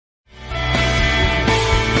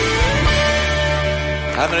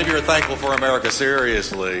How many of you are thankful for America?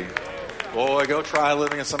 Seriously. Boy, go try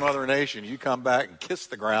living in some other nation. You come back and kiss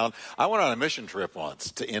the ground. I went on a mission trip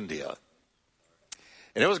once to India.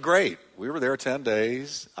 And it was great. We were there 10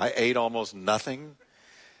 days. I ate almost nothing.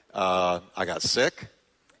 I got sick.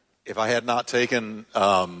 If I had not taken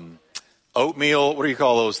oatmeal, what do you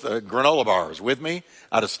call those, granola bars with me,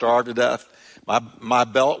 I'd have starved to death. My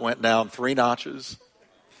belt went down 3 notches.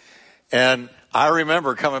 And I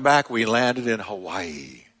remember coming back, we landed in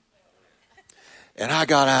Hawaii. And I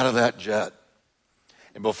got out of that jet.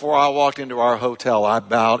 And before I walked into our hotel, I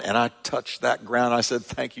bowed and I touched that ground. I said,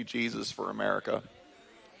 thank you, Jesus, for America. Amen.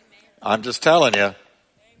 I'm just telling you. Amen.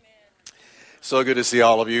 So good to see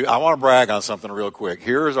all of you. I want to brag on something real quick.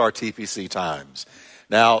 Here's our TPC times.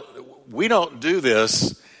 Now, we don't do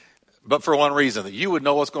this, but for one reason, that you would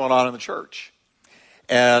know what's going on in the church.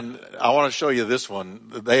 And I want to show you this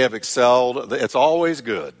one. They have excelled. It's always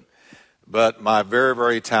good. But my very,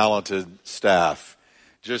 very talented staff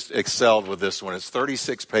just excelled with this one. It's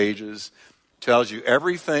 36 pages. Tells you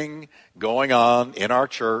everything going on in our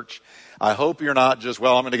church. I hope you're not just,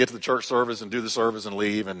 well, I'm going to get to the church service and do the service and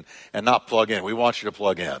leave and not plug in. We want you to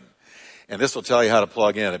plug in. And this will tell you how to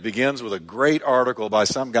plug in. It begins with a great article by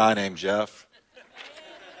some guy named Jeff.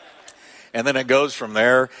 And then it goes from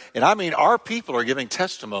there. And I mean, our people are giving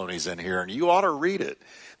testimonies in here, and you ought to read it.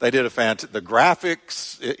 They did the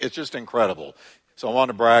graphics, it's just incredible. So I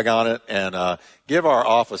wanted to brag on it and give our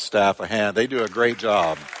office staff a hand. They do a great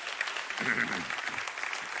job.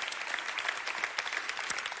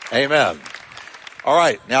 Amen. All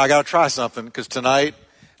right, now I got to try something because tonight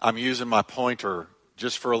I'm using my pointer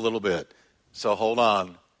just for a little bit. So hold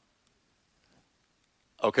on.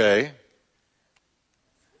 Okay.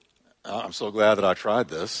 I'm so glad that I tried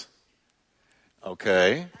this.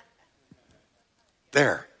 Okay.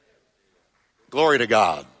 There. Glory to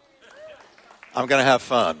God. I'm going to have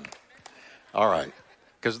fun. All right.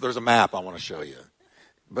 Because there's a map I want to show you.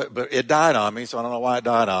 But it died on me, so I don't know why it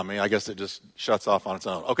died on me. I guess it just shuts off on its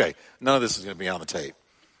own. Okay. None of this is going to be on the tape.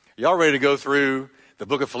 Y'all ready to go through the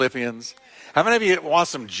book of Philippians? How many of you want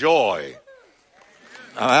some joy?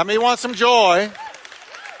 How many want some joy?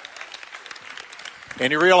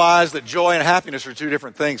 And you realize that joy and happiness are 2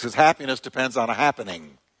 different things, because happiness depends on a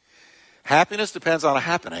happening. Happiness depends on a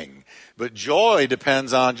happening, but joy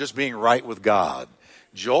depends on just being right with God.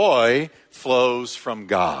 Joy flows from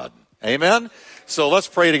God. Amen? So let's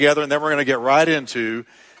pray together, and then we're going to get right into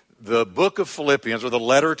the book of Philippians, or the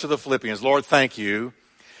letter to the Philippians. Lord, thank you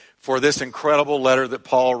for this incredible letter that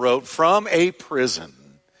Paul wrote from a prison.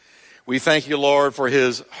 We thank you, Lord, for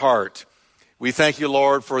his heart. We thank you,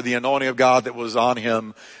 Lord, for the anointing of God that was on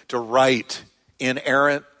him to write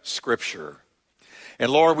inerrant scripture.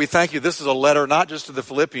 And Lord, we thank you. This is a letter not just to the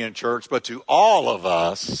Philippian church, but to all of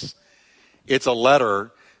us. It's a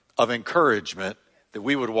letter of encouragement that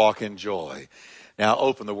we would walk in joy. Now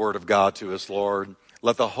open the word of God to us, Lord.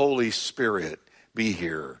 Let the Holy Spirit be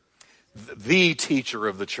here, the teacher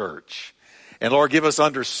of the church. And Lord, give us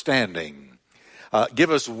understanding.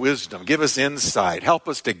 Give us wisdom. Give us insight. Help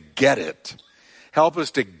us to get it. Help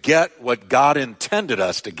us to get what God intended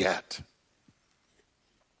us to get.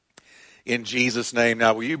 In Jesus' name.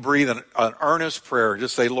 Now, will you breathe an earnest prayer?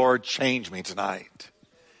 Just say, Lord, change me tonight.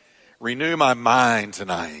 Renew my mind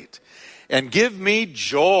tonight. And give me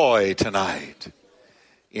joy tonight.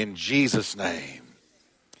 In Jesus' name.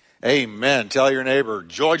 Amen. Tell your neighbor,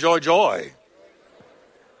 joy, joy, joy.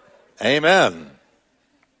 Amen.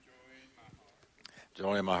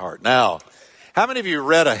 Joy in my heart. Now, how many of you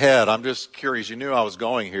read ahead? I'm just curious. You knew I was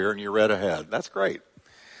going here and you read ahead. That's great.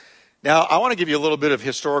 Now, I want to give you a little bit of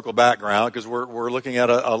historical background because we're looking at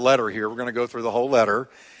a letter here. We're going to go through the whole letter.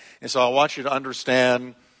 And so I want you to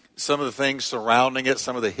understand some of the things surrounding it,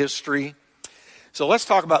 some of the history. So let's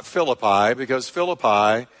talk about Philippi, because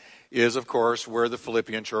Philippi is, of course, where the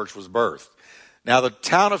Philippian church was birthed. Now, the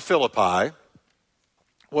town of Philippi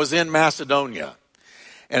was in Macedonia,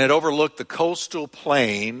 and it overlooked the coastal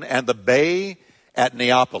plain and the bay at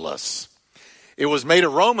Neapolis. It was made a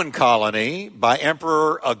Roman colony by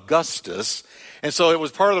Emperor Augustus, and so it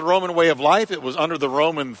was part of the Roman way of life. It was under the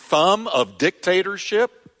Roman thumb of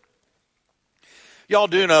dictatorship. Y'all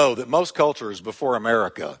do know that most cultures before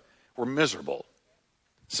America were miserable.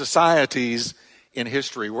 Societies in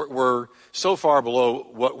history were so far below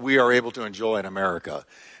what we are able to enjoy in America.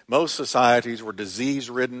 Most societies were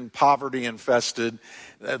disease-ridden, poverty-infested.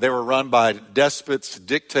 They were run by despots,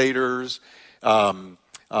 dictators,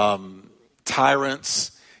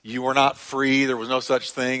 tyrants. You were not free. There was no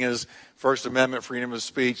such thing as First Amendment, freedom of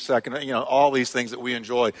speech, second, all these things that we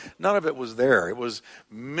enjoy. None of it was there. It was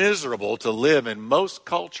miserable to live in most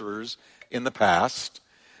cultures in the past.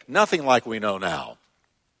 nothing like we know now.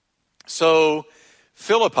 So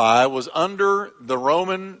Philippi was under the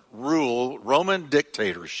Roman rule, Roman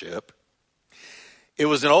dictatorship. It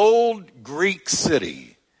was an old Greek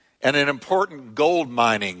city and an important gold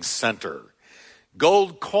mining center.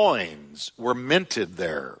 Gold coins were minted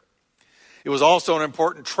there. It was also an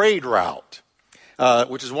important trade route,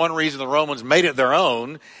 which is one reason the Romans made it their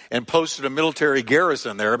own and posted a military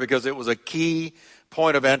garrison there, because it was a key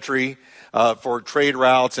point of entry for trade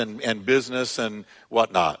routes and business and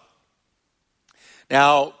whatnot.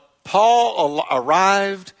 Now, Paul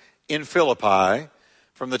arrived in Philippi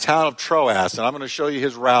from the town of Troas, and I'm going to show you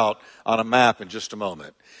his route on a map in just a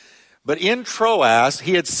moment. But in Troas,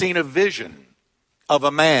 he had seen a vision of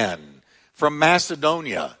a man from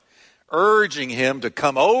Macedonia urging him to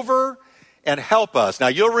come over and help us. Now,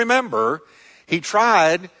 you'll remember he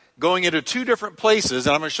tried going into two different places,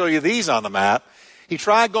 and I'm going to show you these on the map. He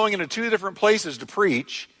tried going into two different places to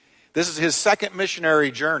preach. This is his second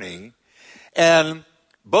missionary journey. And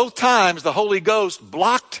both times the Holy Ghost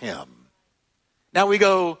blocked him. Now we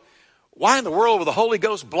go, why in the world would the Holy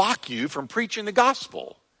Ghost block you from preaching the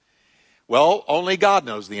gospel? Well, only God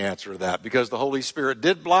knows the answer to that, because the Holy Spirit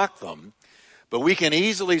did block them. But we can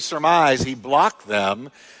easily surmise he blocked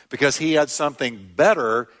them because he had something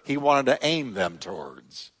better he wanted to aim them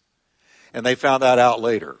towards. And they found that out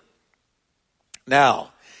later.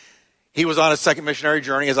 Now, he was on his second missionary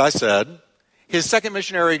journey, as I said. His second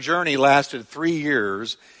missionary journey lasted 3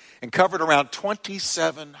 years and covered around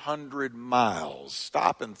 2,700 miles.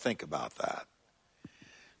 Stop and think about that.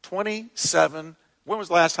 When was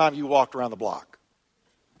the last time you walked around the block?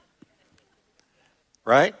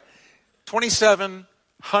 Right?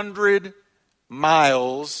 2,700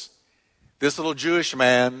 miles this little Jewish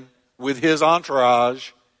man with his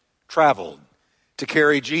entourage traveled to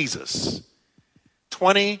carry Jesus.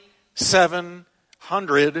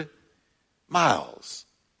 2,700 miles.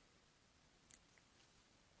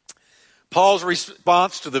 Paul's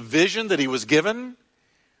response to the vision that he was given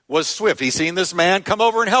was swift. He's seen this man, come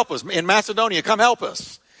over and help us. In Macedonia, come help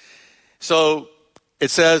us. So it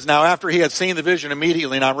says, now after he had seen the vision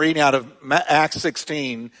immediately, and I'm reading out of Acts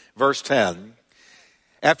 16, verse 10.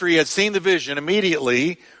 After he had seen the vision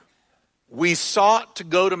immediately, we sought to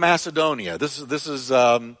go to Macedonia. This is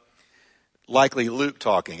likely Luke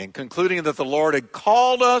talking, and concluding that the Lord had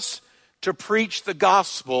called us to preach the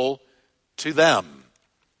gospel to them.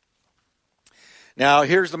 Now,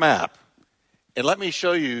 here's the map. And let me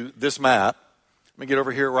show you this map. Let me get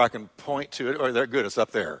over here where I can point to it. Oh, there, good, it's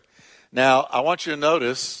up there. Now, I want you to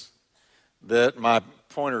notice that my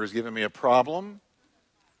pointer is giving me a problem.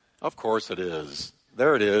 Of course it is.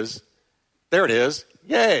 There it is. There it is.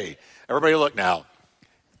 Yay. Everybody look now.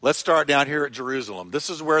 Let's start down here at Jerusalem. This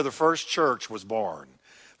is where the first church was born.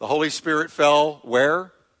 The Holy Spirit fell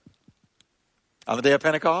where? On the day of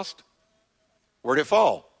Pentecost? Where did it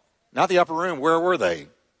fall? Not the upper room. Where were they?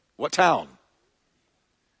 What town?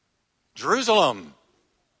 Jerusalem.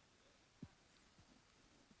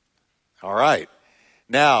 All right.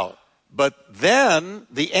 Now, but then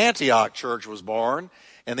the Antioch church was born,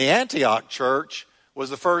 and the Antioch church was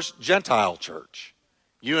the first Gentile church.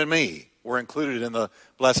 You and me were included in the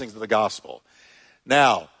blessings of the gospel.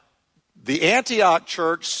 Now, the Antioch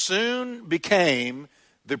church soon became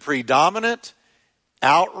the predominant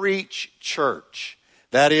outreach church.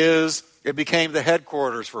 That is, it became the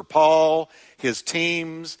headquarters for Paul, his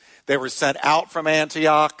teams. They were sent out from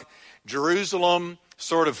Antioch. Jerusalem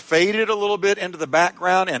sort of faded a little bit into the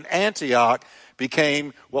background, and Antioch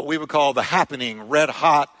became what we would call the happening,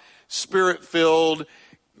 red-hot, spirit-filled,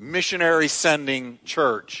 missionary-sending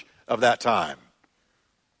church of that time.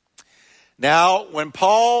 Now, when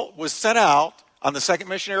Paul was sent out on the second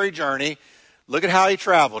missionary journey, look at how he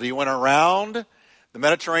traveled. He went around the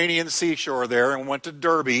Mediterranean seashore there and went to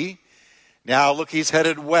Derbe. Now, look, he's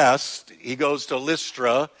headed west. He goes to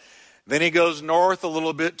Lystra. Then he goes north a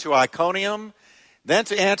little bit to Iconium. Then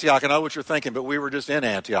to Antioch. I know what you're thinking, but we were just in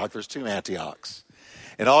Antioch. There's two Antiochs.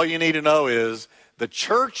 And all you need to know is the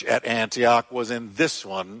church at Antioch was in this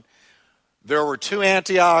one. There were two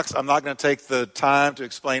Antiochs. I'm not going to take the time to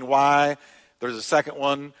explain why. There's a second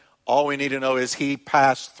one. All we need to know is he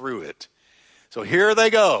passed through it. So here they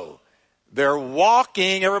go. They're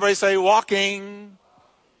walking. Everybody say walking.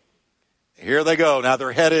 Here they go. Now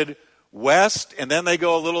they're headed west, and then they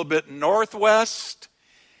go a little bit northwest.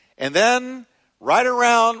 And then right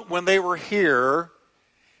around when they were here,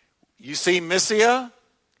 you see Mysia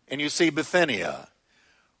and you see Bithynia.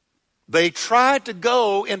 They tried to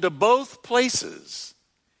go into both places,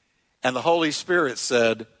 and the Holy Spirit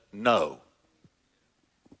said no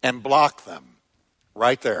and blocked them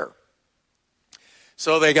right there.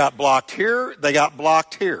 So they got blocked here, they got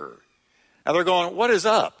blocked here. Now they're going, what is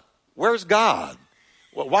up? Where's God?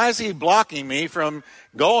 Why is he blocking me from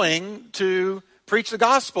going to preach the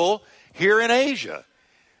gospel here in Asia?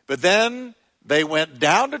 But then they went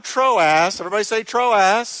down to Troas. Everybody say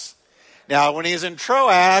Troas. Now, when he's in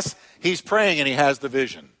Troas, he's praying and he has the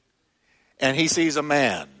vision. And he sees a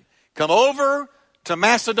man come over to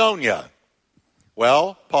Macedonia.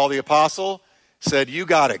 Well, Paul the Apostle said, you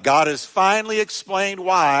got it. God has finally explained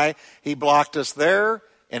why he blocked us there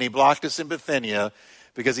and he blocked us in Bithynia,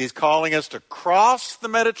 because he's calling us to cross the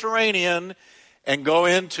Mediterranean and go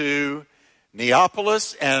into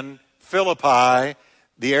Neapolis and Philippi,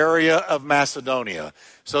 the area of Macedonia.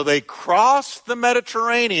 So they crossed the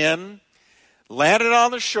Mediterranean, landed on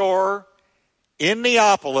the shore in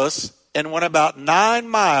Neapolis, and went about 9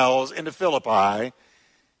 miles into Philippi.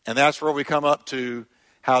 And that's where we come up to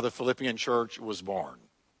how the Philippian church was born.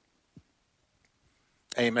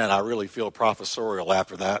 Amen. I really feel professorial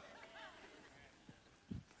after that.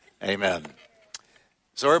 Amen.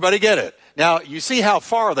 So everybody get it. Now, you see how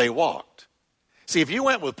far they walked. See, if you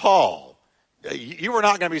went with Paul, you were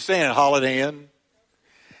not going to be staying at Holiday Inn.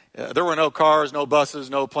 There were no cars, no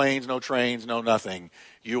buses, no planes, no trains, no nothing.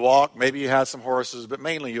 You walked. Maybe you had some horses, but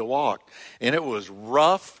mainly you walked. And it was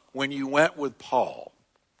rough when you went with Paul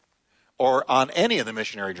or on any of the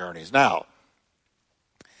missionary journeys. Now,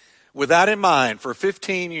 with that in mind, for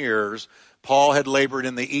 15 years, Paul had labored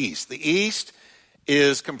in the East. The East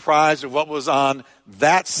is comprised of what was on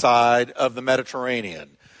that side of the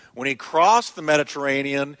Mediterranean. When he crossed the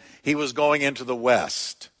Mediterranean, he was going into the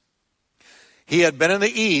West. He had been in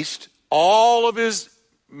the East all of his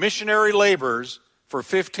missionary labors for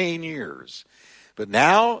 15 years. But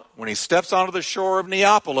now, when he steps onto the shore of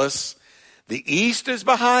Neapolis, the East is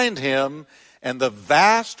behind him, and the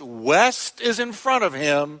vast West is in front of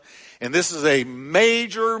him. And this is a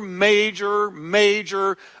major, major,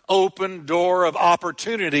 major open door of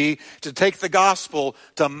opportunity to take the gospel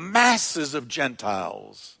to masses of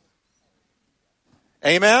Gentiles.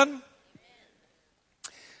 Amen?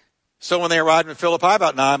 So when they arrived in Philippi,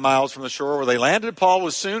 about 9 miles from the shore where they landed, Paul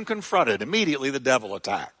was soon confronted. Immediately the devil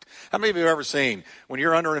attacked. How many of you have ever seen when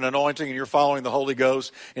you're under an anointing and you're following the Holy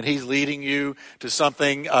Ghost and he's leading you to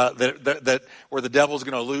something that where the devil's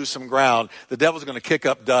going to lose some ground, the devil's going to kick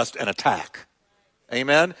up dust and attack.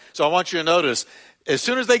 Amen? So I want you to notice, as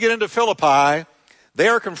soon as they get into Philippi, they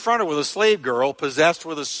are confronted with a slave girl possessed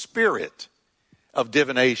with a spirit of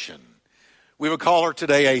divination. We would call her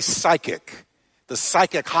today a psychic, the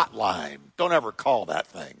psychic hotline. Don't ever call that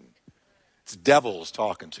thing. It's devils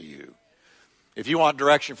talking to you. If you want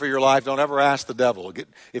direction for your life, don't ever ask the devil.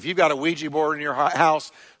 If you've got a Ouija board in your house,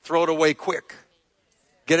 throw it away quick.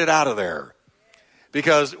 Get it out of there.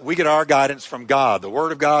 Because we get our guidance from God, the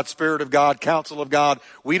Word of God, Spirit of God, counsel of God.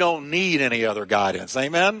 We don't need any other guidance.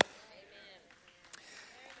 Amen?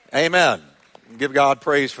 Amen. Give God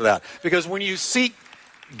praise for that. Because when you seek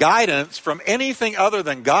guidance from anything other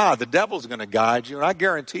than God, the devil's going to guide you. And I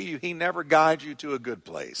guarantee you, he never guides you to a good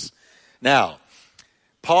place. Now,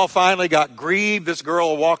 Paul finally got grieved. This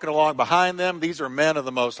girl walking along behind them. These are men of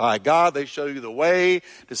the Most High God. They show you the way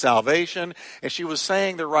to salvation. And she was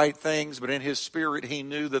saying the right things, but in his spirit, he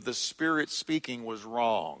knew that the spirit speaking was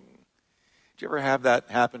wrong. Did you ever have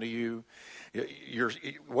that happen to you?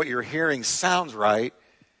 What you're hearing sounds right,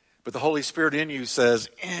 but the Holy Spirit in you says,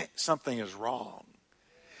 something is wrong.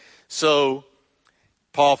 So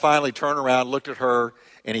Paul finally turned around, looked at her,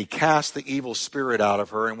 and he cast the evil spirit out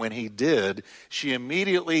of her. And when he did, she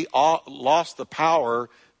immediately lost the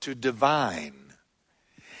power to divine.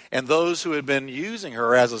 And those who had been using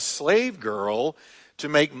her as a slave girl to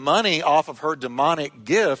make money off of her demonic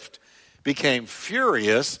gift became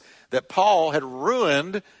furious that Paul had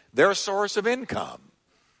ruined their source of income.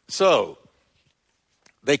 So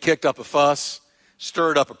they kicked up a fuss,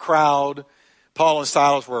 stirred up a crowd. Paul and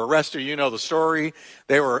Silas were arrested. You know the story.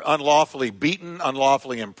 They were unlawfully beaten,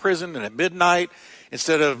 unlawfully imprisoned, and at midnight,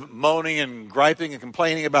 instead of moaning and griping and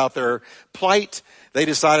complaining about their plight, they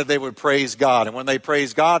decided they would praise God. And when they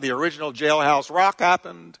praised God, the original jailhouse rock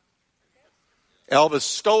happened. Elvis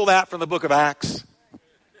stole that from the book of Acts.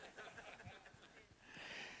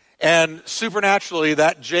 And supernaturally,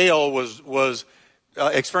 that jail was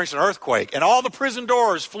experienced an earthquake. And all the prison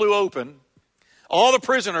doors flew open. All the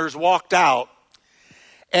prisoners walked out.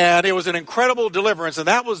 And it was an incredible deliverance. And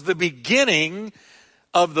that was the beginning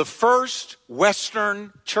of the first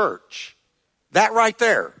Western church. That right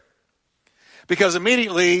there. Because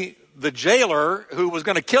immediately the jailer who was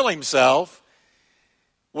going to kill himself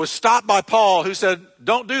was stopped by Paul, who said,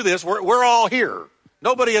 don't do this. We're all here.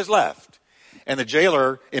 Nobody has left. And the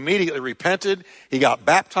jailer immediately repented. He got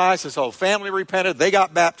baptized. His whole family repented. They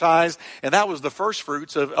got baptized. And that was the first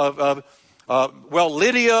fruits well,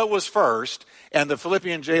 Lydia was first, and the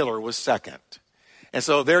Philippian jailer was second. And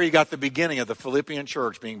so there you got the beginning of the Philippian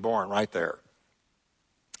church being born right there.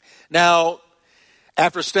 Now,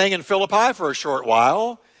 after staying in Philippi for a short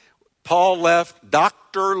while, Paul left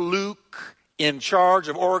Dr. Luke in charge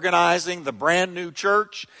of organizing the brand new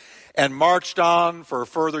church and marched on for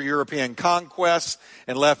further European conquests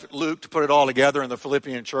and left Luke to put it all together, and the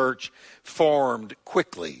Philippian church formed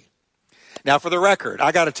quickly. Now, for the record,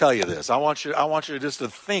 I got to tell you this. I want you to just to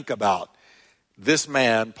think about this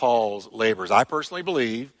man, Paul's labors. I personally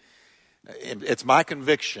believe, it's my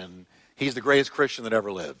conviction, he's the greatest Christian that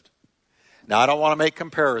ever lived. Now, I don't want to make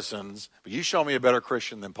comparisons, but you show me a better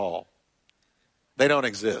Christian than Paul. They don't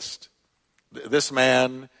exist. This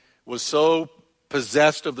man was so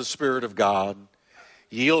possessed of the Spirit of God,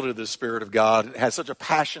 yielded to the Spirit of God, had such a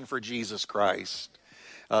passion for Jesus Christ.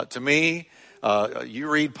 To me, you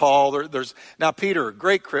read Paul, now Peter,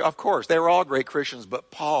 great, of course, they were all great Christians, but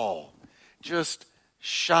Paul just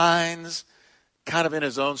shines kind of in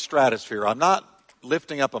his own stratosphere. I'm not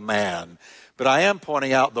lifting up a man, but I am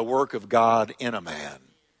pointing out the work of God in a man.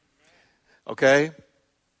 Okay?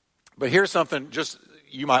 But here's something just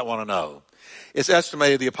you might want to know. It's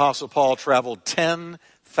estimated the Apostle Paul traveled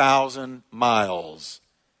 10,000 miles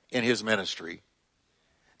in his ministry.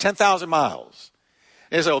 10,000 miles.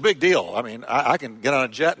 And you say, well, big deal. I mean, I can get on a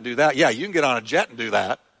jet and do that. Yeah, you can get on a jet and do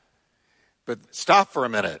that. But stop for a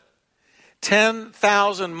minute.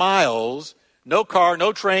 10,000 miles, no car,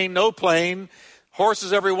 no train, no plane,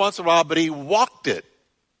 horses every once in a while, but he walked it.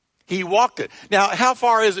 He walked it. Now, how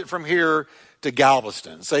far is it from here to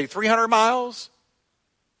Galveston? Say 300 miles?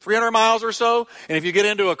 300 miles or so? And if you get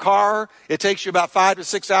into a car, it takes you about 5 to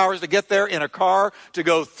 6 hours to get there in a car to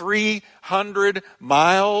go 300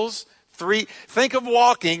 miles. Think of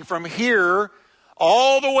walking from here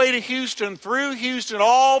all the way to Houston, through Houston,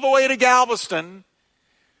 all the way to Galveston.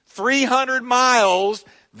 300 miles.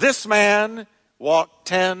 This man walked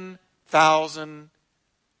 10,000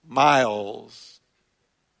 miles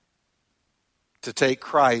to take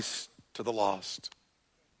Christ to the lost.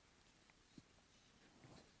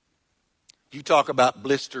 You talk about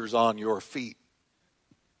blisters on your feet.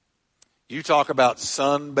 You talk about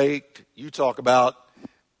sun-baked. You talk about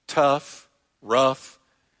tough, rough,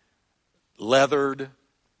 leathered,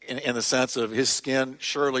 in the sense of his skin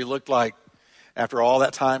surely looked like, after all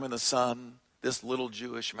that time in the sun, this little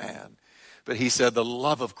Jewish man. But he said, the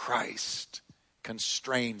love of Christ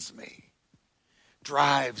constrains me,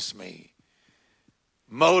 drives me,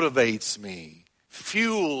 motivates me,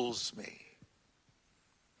 fuels me.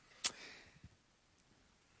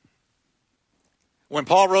 When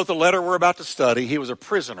Paul wrote the letter we're about to study, he was a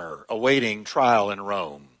prisoner awaiting trial in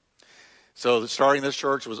Rome. So starting this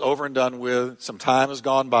church was over and done with. Some time has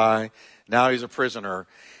gone by. Now he's a prisoner.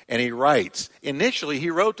 And he writes, initially he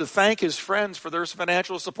wrote to thank his friends for their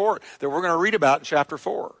financial support that we're going to read about in chapter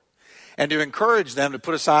 4. And to encourage them to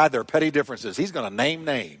put aside their petty differences. He's going to name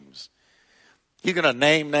names. He's going to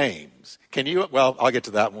name names. Well, I'll get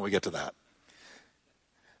to that when we get to that.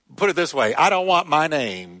 Put it this way, I don't want my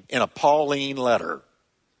name in a Pauline letter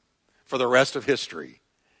for the rest of history.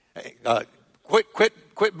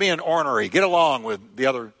 Quit being ornery. Get along with the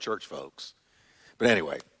other church folks. But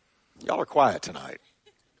anyway, y'all are quiet tonight.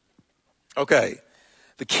 Okay.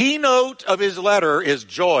 The keynote of his letter is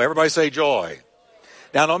joy. Everybody say joy.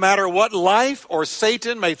 Now, no matter what life or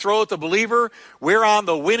Satan may throw at the believer, we're on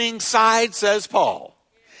the winning side, says Paul.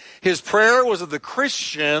 His prayer was that the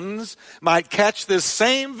Christians might catch this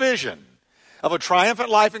same vision of a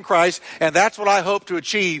triumphant life in Christ, and that's what I hope to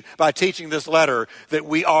achieve by teaching this letter, that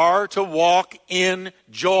we are to walk in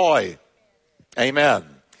joy. Amen.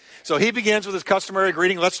 So he begins with his customary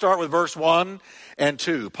greeting. Let's start with verse 1 and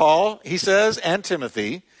 2. Paul, he says, and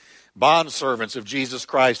Timothy, bondservants of Jesus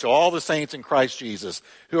Christ, to all the saints in Christ Jesus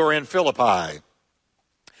who are in Philippi,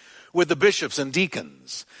 with the bishops and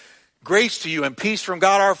deacons, grace to you and peace from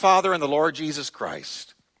God our Father and the Lord Jesus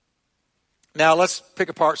Christ. Now let's pick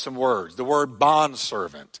apart some words. The word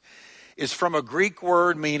bondservant is from a Greek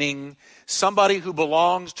word meaning somebody who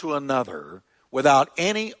belongs to another without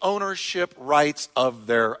any ownership rights of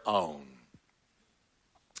their own.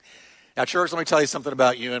 Now, church, let me tell you something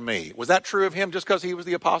about you and me. Was that true of him just because he was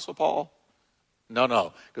the Apostle Paul?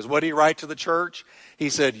 No. Because what did he write to the church? He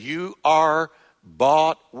said, you are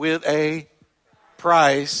bought with a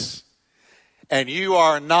price, and you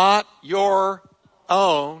are not your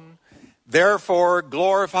own. Therefore,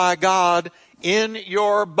 glorify God in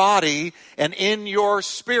your body and in your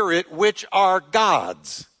spirit, which are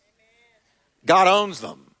God's. God owns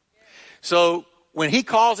them. So when he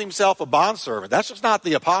calls himself a bondservant, that's just not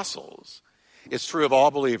the apostles. It's true of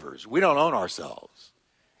all believers. We don't own ourselves.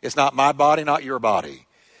 It's not my body, not your body.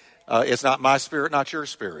 It's not my spirit, not your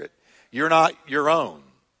spirit. You're not your own.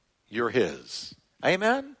 You're his.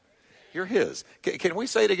 Amen? You're his. Can we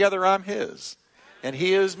say together, I'm his, and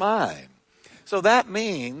he is mine? So that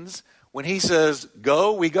means when he says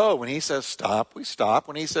go, we go. When he says stop, we stop.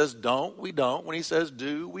 When he says don't, we don't. When he says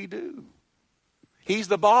do, we do. He's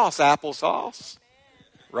the boss, applesauce.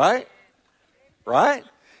 Right? Right?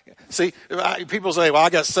 See, people say, well, I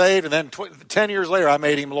got saved, and then 10 years later, I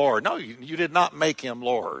made him Lord. No, you did not make him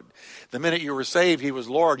Lord. The minute you were saved, he was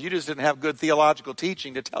Lord. You just didn't have good theological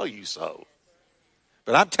teaching to tell you so.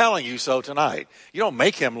 But I'm telling you so tonight. You don't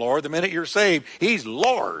make him Lord. The minute you're saved, he's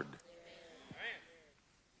Lord.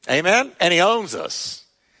 Amen? And he owns us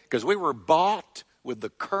because we were bought with the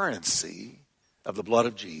currency of the blood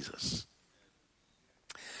of Jesus.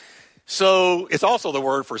 So it's also the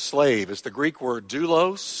word for slave. It's the Greek word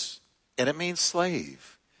doulos, and it means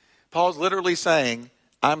slave. Paul's literally saying,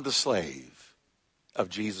 I'm the slave of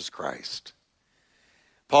Jesus Christ.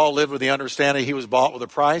 Paul lived with the understanding he was bought with a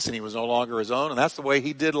price and he was no longer his own, and that's the way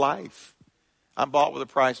he did life. I'm bought with a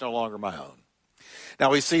price, no longer my own.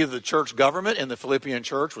 Now we see the church government in the Philippian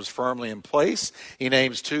church was firmly in place. He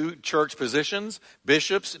names 2 church positions,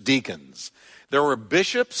 bishops, deacons. There were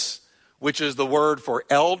bishops, which is the word for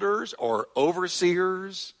elders or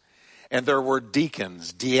overseers, and there were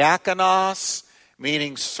deacons, diakonos,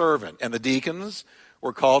 meaning servant, and the deacons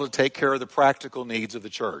were called to take care of the practical needs of the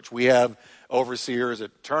church. We have overseers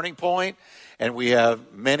at Turning Point, and we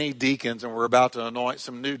have many deacons, and we're about to anoint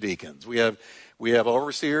some new deacons. We have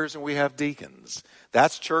overseers and we have deacons.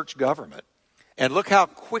 That's church government. And look how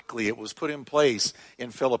quickly it was put in place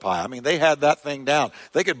in Philippi. I mean, they had that thing down.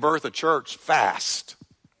 They could birth a church fast.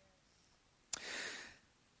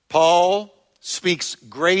 Paul speaks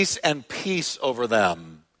grace and peace over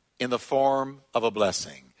them in the form of a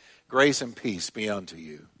blessing. Grace and peace be unto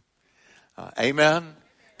you. Amen.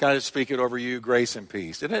 Can I just speak it over you? Grace and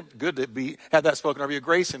peace. Isn't it good to have that spoken over you?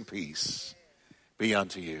 Grace and peace be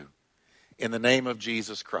unto you in the name of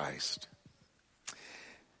Jesus Christ.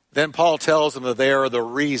 Then Paul tells them that they are the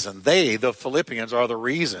reason. They, the Philippians, are the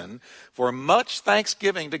reason for much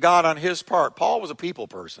thanksgiving to God on his part. Paul was a people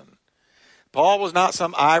person. Paul was not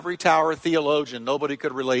some ivory tower theologian nobody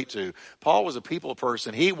could relate to. Paul was a people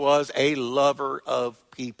person. He was a lover of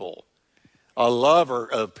people. A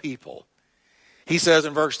lover of people. He says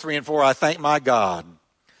in verse 3 and 4, I thank my God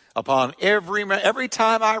upon every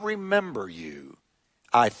time I remember you,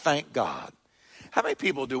 I thank God. How many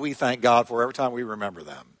people do we thank God for every time we remember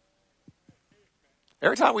them?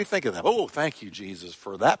 Every time we think of them, oh, thank you, Jesus,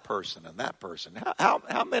 for that person and that person.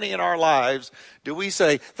 How many in our lives do we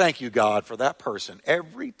say, thank you, God, for that person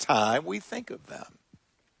every time we think of them?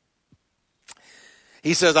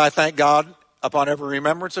 He says, I thank God upon every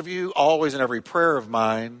remembrance of you, always in every prayer of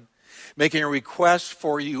mine, making a request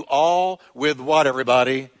for you all with what,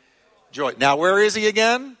 everybody? Joy. Now, where is he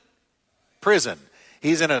again? Prison.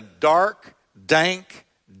 He's in a dark, dank,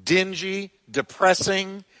 dingy,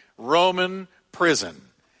 depressing Roman prison.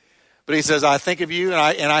 But he says, I think of you and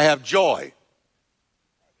I have joy.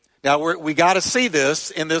 Now we got to see this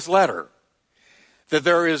in this letter. That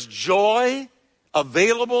there is joy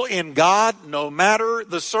available in God no matter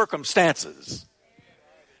the circumstances.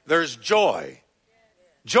 There's joy.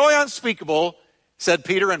 Joy unspeakable, said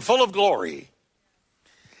Peter, and full of glory.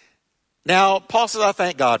 Now, Paul says, I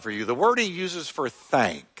thank God for you. The word he uses for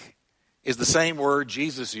thank is the same word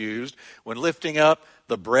Jesus used when lifting up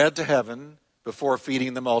the bread to heaven before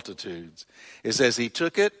feeding the multitudes. It says he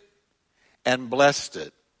took it and blessed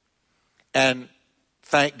it and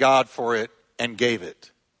thanked God for it and gave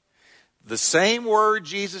it. The same word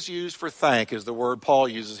Jesus used for thank is the word Paul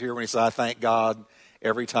uses here when he says, I thank God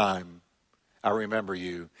every time I remember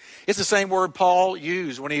you. It's the same word Paul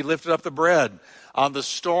used when he lifted up the bread on the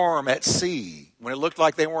storm at sea, when it looked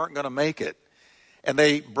like they weren't going to make it, and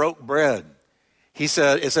they broke bread. It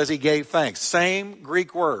says he gave thanks. Same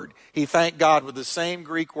Greek word. He thanked God with the same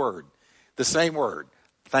Greek word. The same word.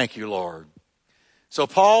 Thank you, Lord. So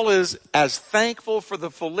Paul is as thankful for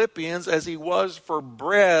the Philippians as he was for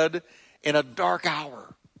bread in a dark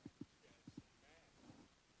hour.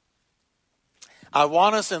 I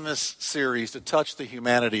want us in this series to touch the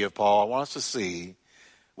humanity of Paul. I want us to see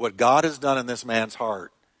what God has done in this man's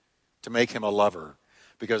heart to make him a lover.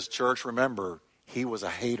 Because, church, remember, he was a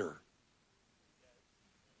hater.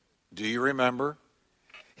 Do you remember?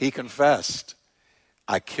 He confessed,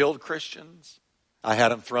 I killed Christians. I had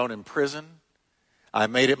them thrown in prison. I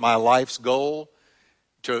made it my life's goal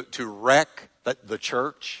to wreck the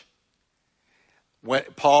church. When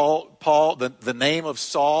the name of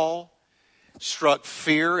Saul struck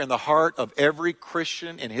fear in the heart of every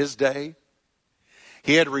Christian in his day.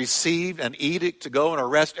 He had received an edict to go and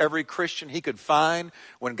arrest every Christian he could find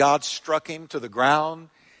when God struck him to the ground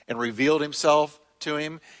and revealed himself to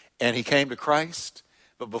him, and he came to Christ.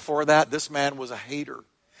 But before that, this man was a hater.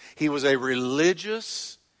 He was a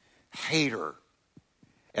religious hater.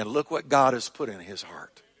 And look what God has put in his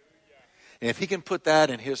heart. And if he can put that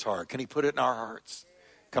in his heart, can he put it in our hearts?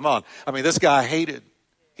 Come on. I mean, this guy hated.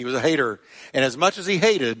 He was a hater. And as much as he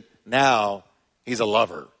hated, now he's a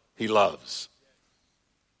lover. He loves.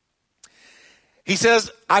 He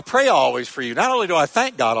says, I pray always for you. Not only do I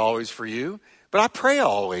thank God always for you, but I pray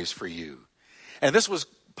always for you. And this was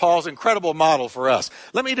Paul's incredible model for us.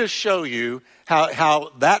 Let me just show you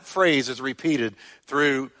how that phrase is repeated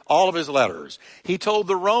through all of his letters. He told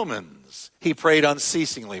the Romans he prayed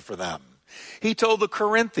unceasingly for them. He told the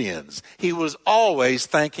Corinthians he was always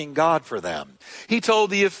thanking God for them. He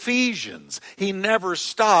told the Ephesians he never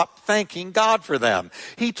stopped thanking God for them.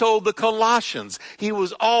 He told the Colossians he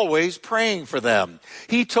was always praying for them.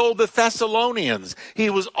 He told the Thessalonians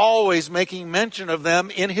he was always making mention of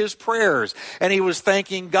them in his prayers, and he was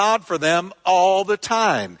thanking God for them all the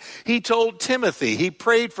time. He told Timothy he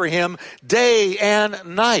prayed for him day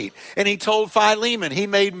and night, and he told Philemon he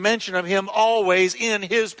made mention of him always in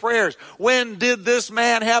his prayers. When did this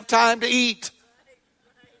man have time to eat?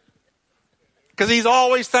 Because he's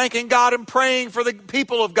always thanking God and praying for the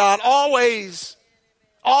people of God. Always.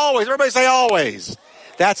 Always. Everybody say always.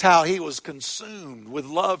 That's how he was consumed with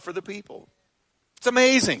love for the people. It's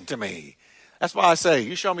amazing to me. That's why I say,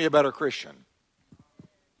 you show me a better Christian.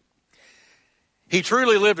 He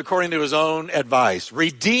truly lived according to his own advice.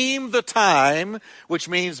 Redeem the time, which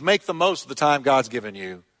means make the most of the time God's given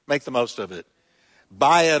you. Make the most of it.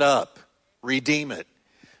 Buy it up. Redeem it.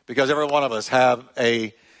 Because every one of us have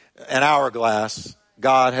an hourglass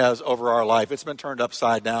God has over our life. It's been turned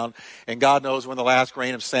upside down, and God knows when the last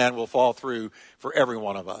grain of sand will fall through for every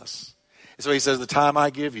one of us. And so he says, the time I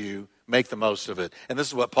give you, make the most of it. And this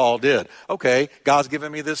is what Paul did. Okay, God's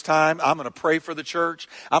given me this time. I'm going to pray for the church.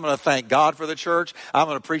 I'm going to thank God for the church. I'm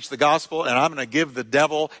going to preach the gospel, and I'm going to give the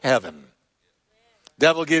devil heaven.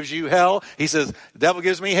 Devil gives you hell. He says, the devil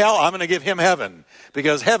gives me hell. I'm going to give him heaven,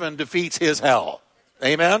 because heaven defeats his hell.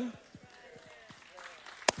 Amen?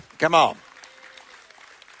 Come on.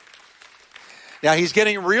 Now he's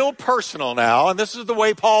getting real personal now, and this is the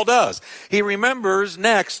way Paul does. He remembers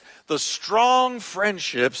next the strong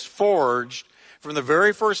friendships forged from the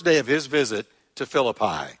very first day of his visit to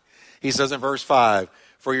Philippi. He says in verse 5,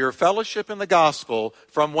 for your fellowship in the gospel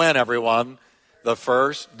from when, everyone? The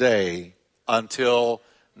first day until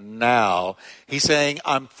now. He's saying,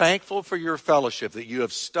 I'm thankful for your fellowship, that you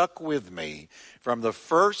have stuck with me from the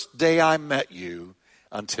first day I met you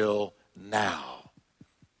until now.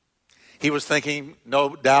 He was thinking,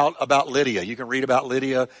 no doubt, about Lydia. You can read about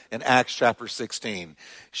Lydia in Acts chapter 16.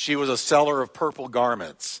 She was a seller of purple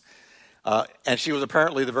garments. And she was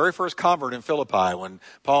apparently the very first convert in Philippi when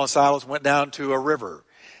Paul and Silas went down to a river.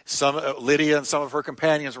 Lydia and some of her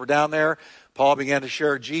companions were down there. Paul began to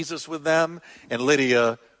share Jesus with them, and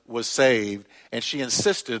Lydia was saved. And she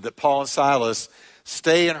insisted that Paul and Silas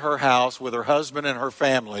stay in her house with her husband and her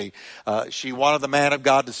family. She wanted the man of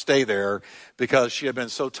God to stay there because she had been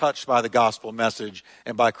so touched by the gospel message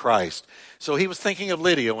and by Christ. So he was thinking of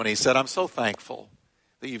Lydia when he said, I'm so thankful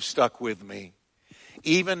that you've stuck with me.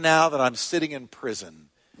 Even now that I'm sitting in prison,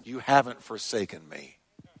 you haven't forsaken me.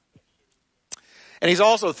 And he's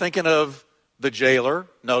also thinking of the jailer,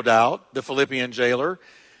 no doubt, the Philippian jailer,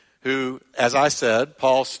 who, as I said,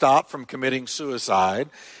 Paul stopped from committing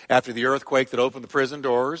suicide after the earthquake that opened the prison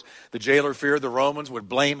doors. The jailer feared the Romans would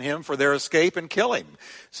blame him for their escape and kill him.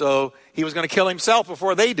 So he was going to kill himself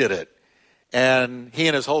before they did it. And he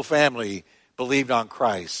and his whole family believed on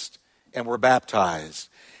Christ and were baptized.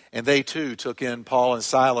 And they too took in Paul and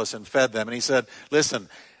Silas and fed them. And he said, listen,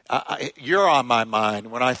 you're on my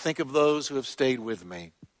mind when I think of those who have stayed with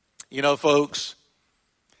me. You know, folks,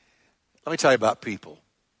 let me tell you about people.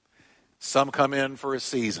 Some come in for a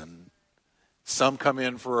season. Some come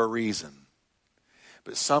in for a reason.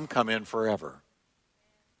 But some come in forever.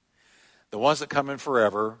 The ones that come in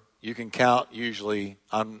forever, you can count usually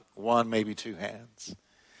on one, maybe two hands.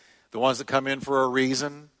 The ones that come in for a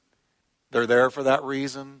reason, they're there for that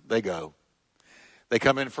reason, they go. They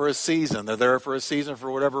come in for a season. They're there for a season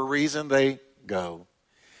for whatever reason, they go.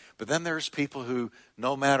 But then there's people who,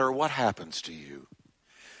 no matter what happens to you,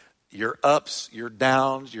 your ups, your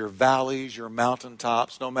downs, your valleys, your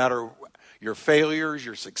mountaintops, no matter your failures,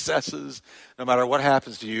 your successes, no matter what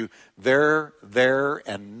happens to you, they're there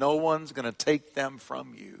and no one's going to take them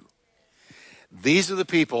from you. These are the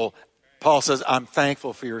people, Paul says, I'm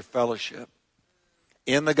thankful for your fellowship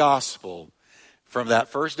in the gospel from that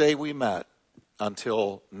first day we met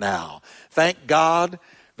until now. Thank God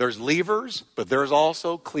there's leavers, but there's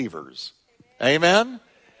also cleavers. Amen?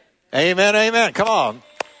 Amen, amen. Come on.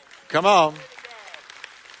 Come on.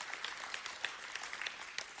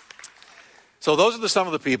 So those are some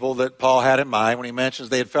of the people that Paul had in mind when he mentions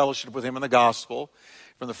they had fellowship with him in the gospel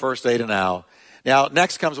from the first day to now. Now,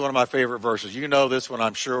 next comes one of my favorite verses. You know this one,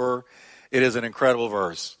 I'm sure. It is an incredible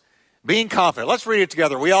verse. Being confident. Let's read it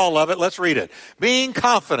together. We all love it. Let's read it. Being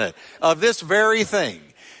confident of this very thing,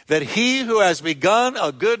 that he who has begun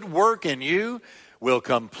a good work in you will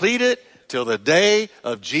complete it till the day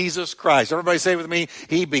of Jesus Christ. Everybody say with me,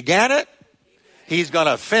 he began it. He's going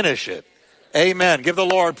to finish it. Amen. Give the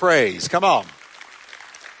Lord praise. Come on.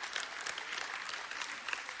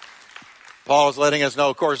 Paul is letting us know,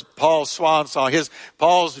 of course, Paul's swan song,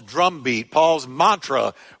 Paul's drumbeat, Paul's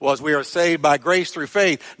mantra was we are saved by grace through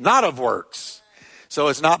faith, not of works. So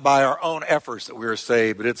it's not by our own efforts that we are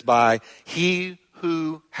saved, but it's by he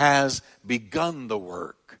who has begun the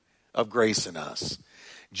work of grace in us.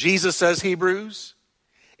 Jesus, says Hebrews,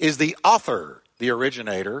 is the author, the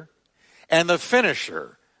originator, and the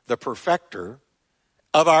finisher, the perfecter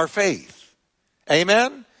of our faith.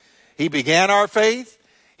 Amen? He began our faith.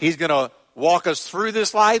 He's going to walk us through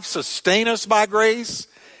this life, sustain us by grace.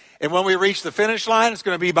 And when we reach the finish line, it's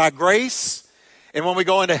going to be by grace. And when we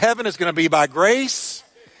go into heaven, it's going to be by grace.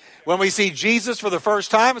 When we see Jesus for the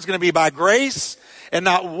first time, it's going to be by grace. And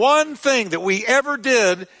not one thing that we ever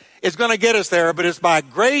did is going to get us there, but it's by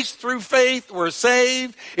grace through faith. We're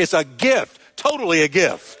saved. It's a gift, totally a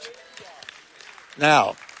gift.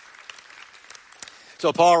 Now,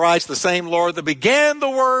 so Paul writes, the same Lord that began the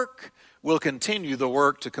work will continue the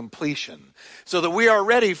work to completion, so that we are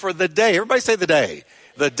ready for the day. Everybody say the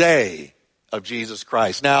day of Jesus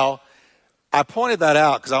Christ. Now, I pointed that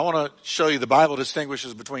out because I want to show you the Bible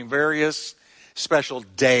distinguishes between various special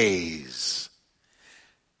days.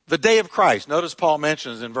 The day of Christ. Notice Paul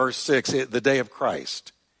mentions in verse 6, the day of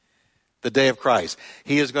Christ. The day of Christ.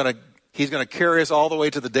 He's going to carry us all the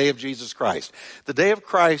way to the day of Jesus Christ. The day of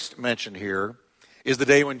Christ mentioned here is the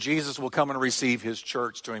day when Jesus will come and receive his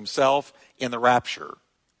church to himself in the rapture,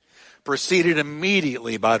 preceded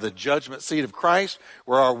immediately by the judgment seat of Christ,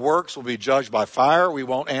 where our works will be judged by fire. We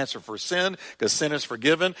won't answer for sin because sin is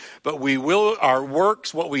forgiven, but our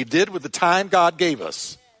works, what we did with the time God gave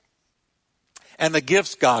us and the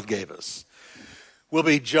gifts God gave us, will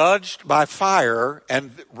be judged by fire,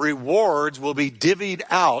 and rewards will be divvied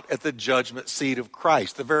out at the judgment seat of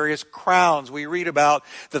Christ. The various crowns we read about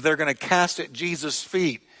that they're going to cast at Jesus'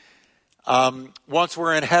 feet once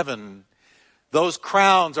we're in heaven, those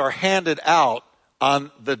crowns are handed out on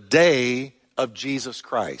the day of Jesus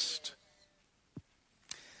Christ.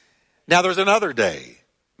 Now there's another day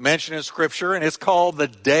mentioned in Scripture, and it's called the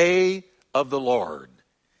day of the Lord.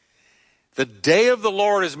 The day of the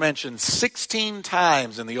Lord is mentioned 16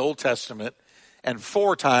 times in the Old Testament and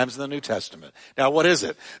 4 times in the New Testament. Now, what is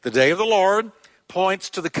it? The day of the Lord points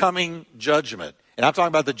to the coming judgment. And I'm talking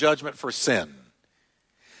about the judgment for sin.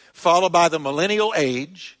 Followed by the millennial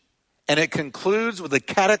age, and it concludes with the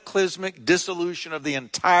cataclysmic dissolution of the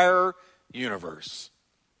entire universe.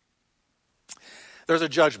 There's a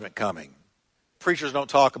judgment coming. Preachers don't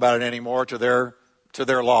talk about it anymore to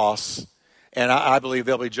their loss. And I believe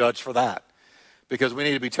they'll be judged for that. Because we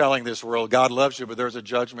need to be telling this world, God loves you, but there's a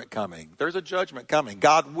judgment coming. There's a judgment coming.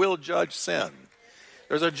 God will judge sin.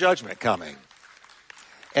 There's a judgment coming.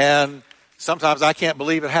 And sometimes I can't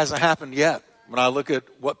believe it hasn't happened yet when I look at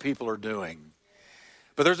what people are doing.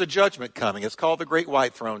 But there's a judgment coming. It's called the Great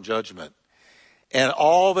White Throne Judgment. And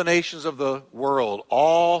all the nations of the world,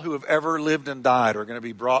 all who have ever lived and died, are going to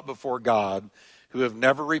be brought before God who have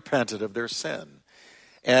never repented of their sin.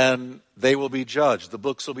 And they will be judged. The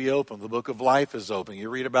books will be open. The book of life is open. You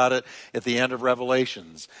read about it at the end of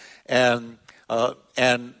Revelations. And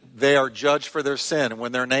they are judged for their sin. And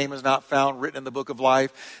when their name is not found written in the book of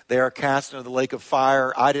life, they are cast into the lake of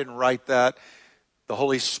fire. I didn't write that. The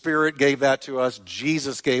Holy Spirit gave that to us.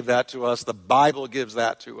 Jesus gave that to us. The Bible gives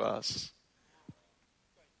that to us.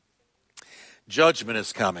 Judgment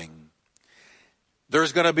is coming.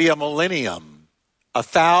 There's going to be a millennium.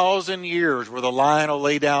 1,000 years where the lion will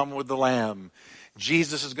lay down with the lamb.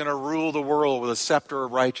 Jesus is going to rule the world with a scepter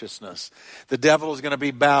of righteousness. The devil is going to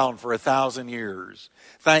be bound for 1,000 years.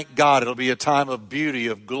 Thank God it'll be a time of beauty,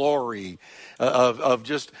 of glory, of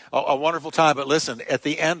just a wonderful time. But listen, at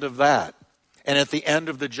the end of that, and at the end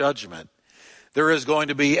of the judgment, There is going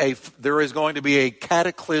to be a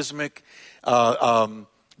cataclysmic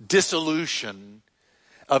dissolution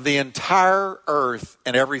of the entire earth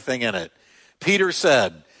and everything in it. Peter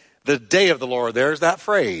said, the day of the Lord, there's that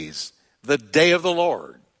phrase, the day of the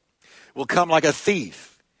Lord will come like a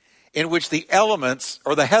thief, in which the elements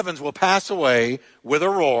or the heavens will pass away with a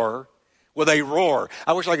roar,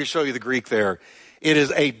 I wish I could show you the Greek there. It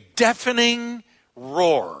is a deafening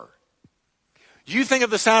roar. You think of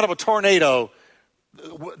the sound of a tornado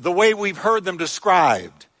the way we've heard them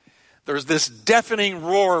described. There's this deafening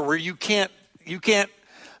roar where you can't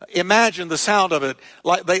imagine the sound of it.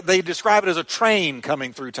 Like they describe it as a train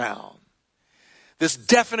coming through town. This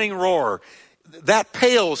deafening roar, that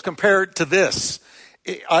pales compared to this.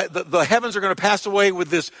 The heavens are going to pass away with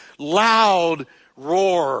this loud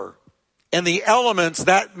roar. And the elements,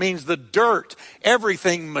 that means the dirt,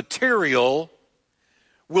 everything material,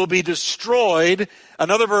 will be destroyed.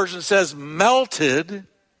 Another version says melted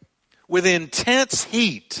with intense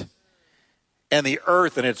heat. And the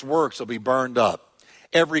earth and its works will be burned up.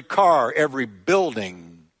 Every car, every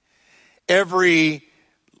building, every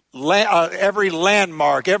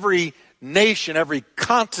landmark, every nation, every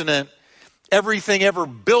continent, everything ever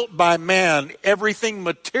built by man, everything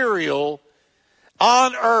material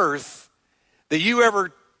on earth that you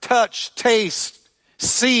ever touch, taste,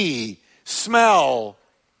 see, smell,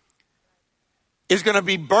 is going to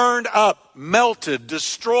be burned up, melted,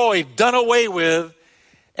 destroyed, done away with,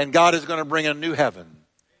 and God is going to bring a new heaven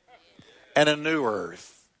and a new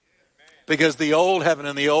earth. Because the old heaven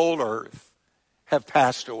and the old earth have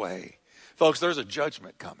passed away. Folks, there's a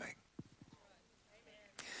judgment coming.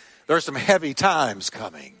 There's some heavy times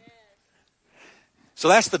coming. So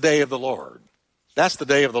that's the day of the Lord. That's the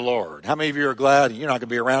day of the Lord. How many of you are glad you're not going to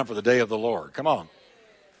be around for the day of the Lord? Come on.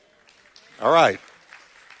 All right.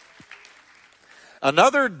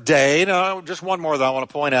 Another day, just one more that I want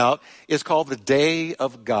to point out, is called the Day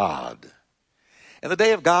of God. And the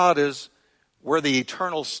Day of God is where the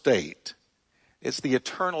eternal state. It's the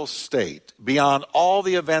eternal state beyond all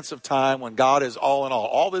the events of time when God is all in all.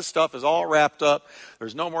 All this stuff is all wrapped up.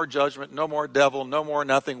 There's no more judgment, no more devil, no more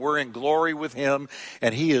nothing. We're in glory with him,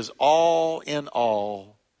 and he is all in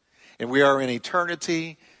all. And we are in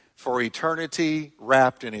eternity, for eternity,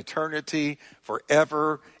 wrapped in eternity,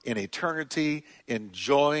 forever in eternity,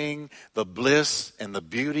 enjoying the bliss and the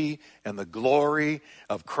beauty and the glory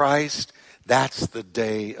of Christ. That's the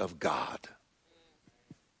day of God.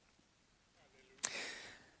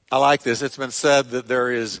 I like this. It's been said that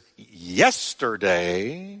there is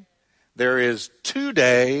yesterday, there is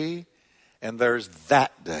today, and there's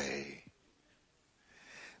that day.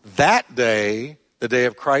 That day, the day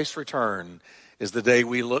of Christ's return, is the day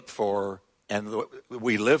we look for and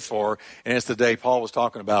we live for. And it's the day Paul was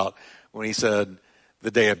talking about when he said,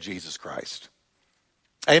 the day of Jesus Christ.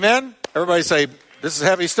 Amen? Everybody say, this is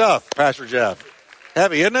heavy stuff, Pastor Jeff.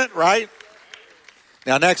 Heavy, isn't it? Right?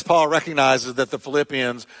 Now, next, Paul recognizes that the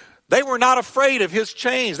Philippians, they were not afraid of his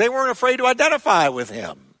change. They weren't afraid to identify with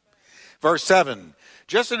him. Verse 7,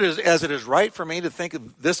 just as it is right for me to think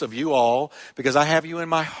of this of you all, because I have you in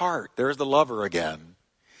my heart. There's the lover again.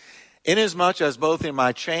 Inasmuch as both in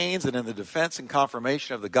my chains and in the defense and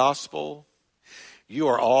confirmation of the gospel, you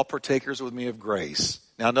are all partakers with me of grace.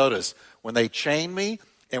 Now notice, when they chained me,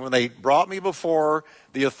 and when they brought me before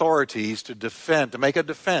the authorities to make a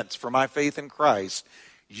defense for my faith in Christ,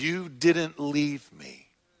 you didn't leave me.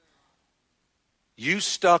 You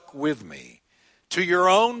stuck with me. To your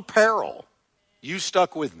own peril, you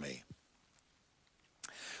stuck with me.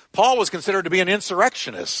 Paul was considered to be an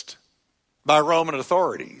insurrectionist by Roman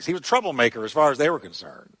authorities. He was a troublemaker as far as they were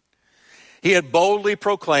concerned. He had boldly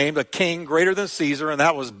proclaimed a king greater than Caesar, and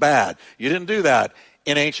that was bad. You didn't do that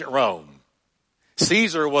in ancient Rome.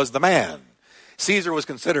 Caesar was the man. Caesar was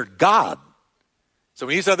considered God. So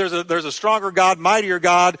when he said there's a stronger God, mightier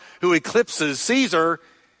God who eclipses Caesar,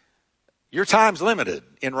 your time's limited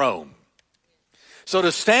in Rome. So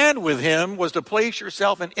to stand with him was to place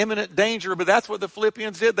yourself in imminent danger, but that's what the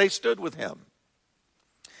Philippians did. They stood with him.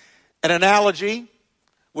 An analogy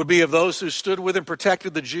would be of those who stood with and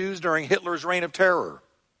protected the Jews during Hitler's reign of terror.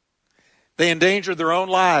 They endangered their own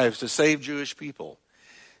lives to save Jewish people.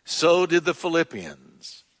 So did the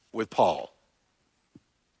Philippians with Paul.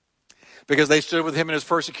 Because they stood with him in his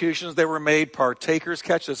persecutions, they were made partakers.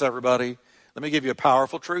 Catch this, everybody. Let me give you a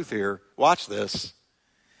powerful truth here. Watch this.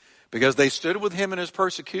 Because they stood with him in his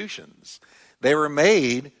persecutions, they were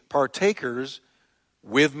made partakers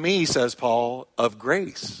with me, says Paul, of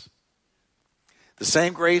grace. The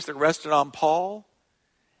same grace that rested on Paul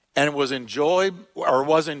and was enjoyed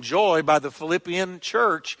by the Philippian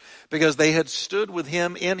church because they had stood with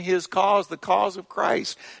him in his cause, the cause of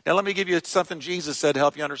Christ. Now let me give you something Jesus said to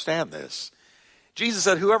help you understand this. Jesus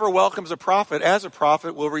said, whoever welcomes a prophet as a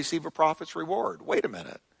prophet will receive a prophet's reward. Wait a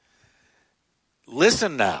minute.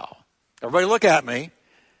 Listen now. Everybody look at me.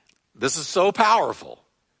 This is so powerful.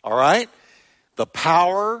 All right? The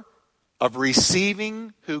power of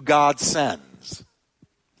receiving who God sends.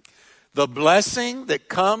 The blessing that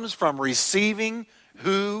comes from receiving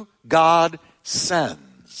who God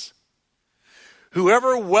sends.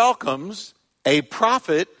 Whoever welcomes a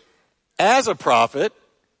prophet as a prophet,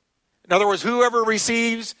 in other words, whoever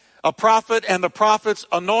receives a prophet and the prophet's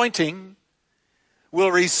anointing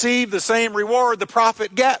will receive the same reward the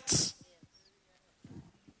prophet gets.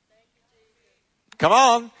 Come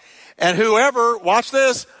on. And whoever, watch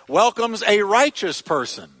this, welcomes a righteous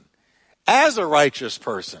person as a righteous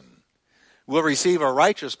person will receive a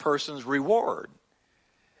righteous person's reward.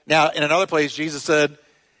 Now, in another place, Jesus said,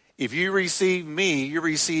 if you receive me, you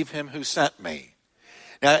receive him who sent me.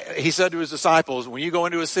 Now, he said to his disciples, when you go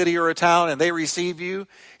into a city or a town and they receive you,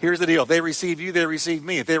 here's the deal. If they receive you, they receive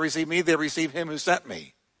me. If they receive me, they receive him who sent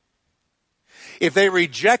me. If they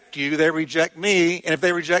reject you, they reject me. And if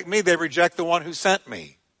they reject me, they reject the one who sent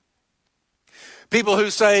me. People who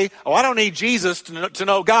say, oh, I don't need Jesus to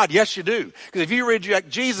know God. Yes, you do. Because if you reject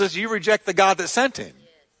Jesus, you reject the God that sent him.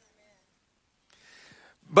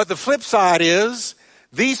 But the flip side is,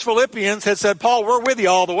 these Philippians had said, Paul, we're with you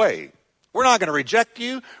all the way. We're not going to reject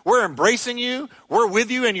you. We're embracing you. We're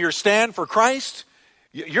with you in your stand for Christ.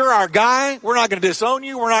 You're our guy. We're not going to disown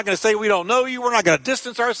you. We're not going to say we don't know you. We're not going to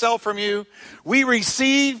distance ourselves from you. We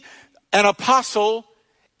receive an apostle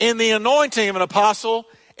in the anointing of an apostle.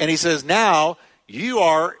 And he says, now you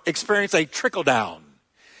are experiencing a trickle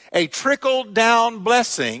down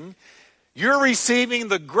blessing. You're receiving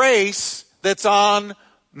the grace that's on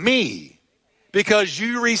me because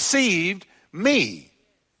you received me.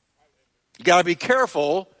 You got to be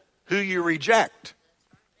careful who you reject.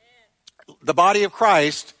 The body of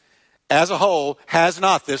Christ as a whole has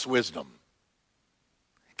not this wisdom.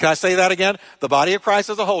 Can I say that again? The body of Christ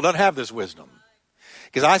as a whole doesn't have this wisdom.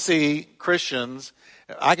 Because I see Christians,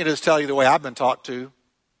 I can just tell you the way I've been talked to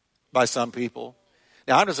by some people.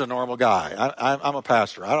 Now, I'm just a normal guy. I'm a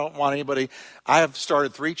pastor. I don't want anybody. I have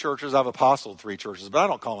started 3 churches. I've apostled 3 churches, but I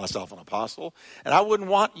don't call myself an apostle. And I wouldn't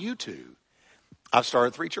want you to. I've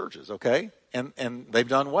started 3 churches, okay? And they've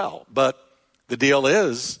done well. But the deal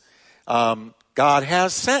is, God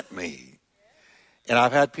has sent me. And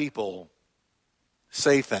I've had people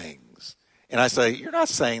say things. And I say, you're not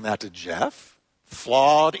saying that to Jeff.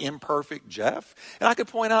 Flawed, imperfect Jeff. And I could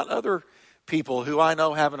point out other people who I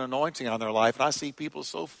know have an anointing on their life. And I see people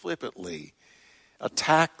so flippantly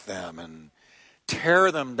attack them and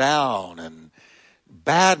tear them down and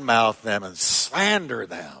badmouth them and slander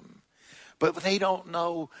them. But they don't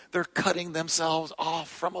know they're cutting themselves off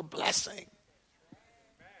from a blessing.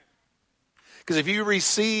 Because if you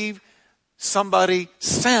receive somebody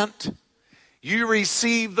sent, you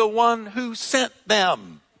receive the one who sent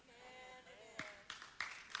them.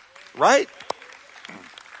 Right?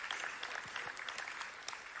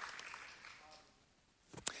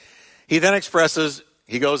 He then expresses,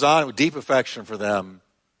 he goes on with deep affection for them.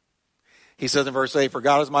 He says in verse 8, for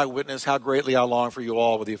God is my witness, how greatly I long for you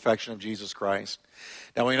all with the affection of Jesus Christ.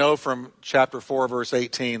 Now we know from chapter 4, verse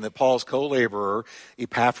 18, that Paul's co-laborer,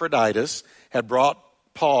 Epaphroditus, had brought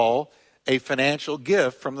Paul a financial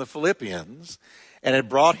gift from the Philippians and had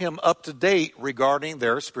brought him up to date regarding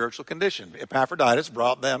their spiritual condition. Epaphroditus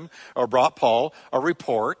brought Paul a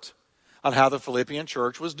report on how the Philippian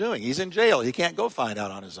church was doing. He's in jail. He can't go find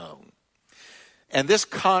out on his own. And this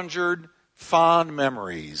conjured fond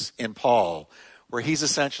memories in Paul where he's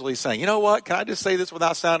essentially saying, you know what, can I just say this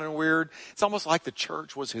without sounding weird? It's almost like the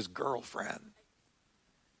church was his girlfriend.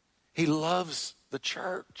 He loves the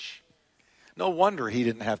church. No wonder he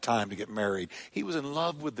didn't have time to get married. He was in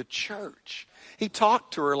love with the church. He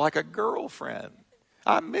talked to her like a girlfriend.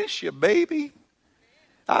 I miss you, baby.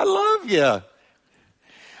 I love you.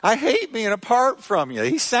 I hate being apart from you.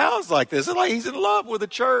 He sounds like this. It's like he's in love with the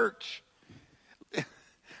church.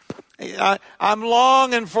 I'm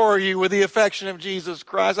longing for you with the affection of Jesus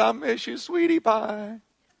Christ. I miss you, sweetie pie.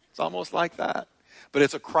 It's almost like that. But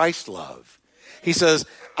it's a Christ love. He says,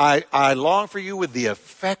 I long for you with the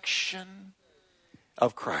affection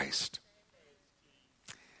of Christ.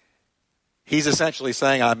 He's essentially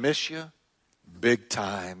saying, I miss you big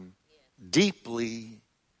time, deeply,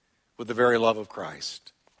 with the very love of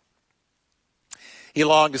Christ. He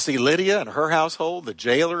longed to see Lydia and her household, the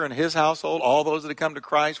jailer and his household, all those that had come to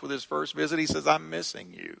Christ with his first visit. He says, I'm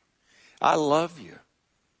missing you. I love you.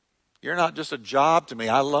 You're not just a job to me.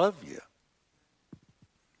 I love you.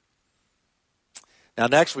 Now,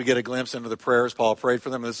 next we get a glimpse into the prayers Paul prayed for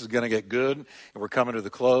them. This is going to get good, and we're coming to the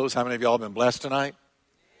close. How many of y'all have been blessed tonight?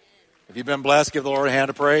 If you've been blessed, give the Lord a hand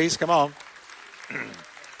of praise. Come on.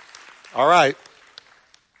 All right.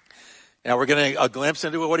 Now we're getting a glimpse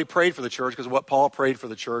into what he prayed for the church, because what Paul prayed for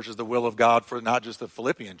the church is the will of God for not just the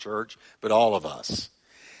Philippian church, but all of us.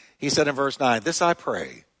 He said in verse 9, this I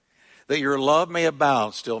pray, that your love may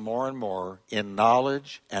abound still more and more in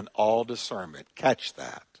knowledge and all discernment. Catch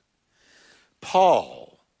that.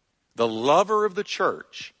 Paul, the lover of the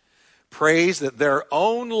church, prays that their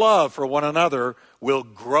own love for one another will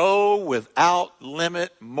grow without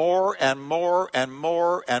limit, more and more and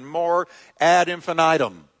more and more ad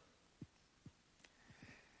infinitum.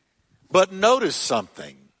 But notice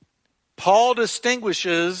something. Paul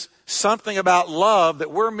distinguishes something about love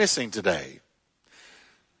that we're missing today.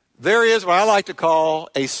 There is what I like to call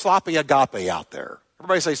a sloppy agape out there.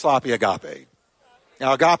 Everybody say sloppy agape.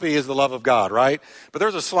 Now, agape is the love of God, right? But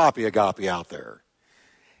there's a sloppy agape out there.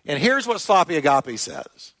 And here's what sloppy agape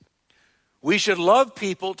says. We should love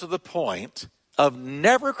people to the point of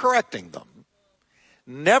never correcting them,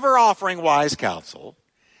 never offering wise counsel,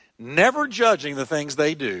 never judging the things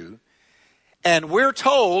they do. And we're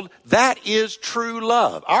told that is true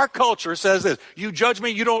love. Our culture says this, you judge me,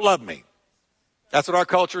 you don't love me. That's what our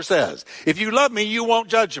culture says. If you love me, you won't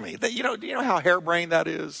judge me. Do you know how harebrained that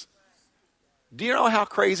is? Do you know how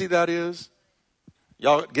crazy that is?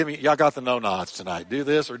 Y'all got the no nods tonight. Do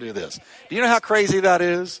this or do this. Do you know how crazy that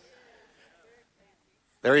is?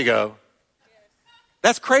 There you go.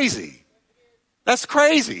 That's crazy. That's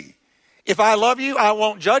crazy. If I love you, I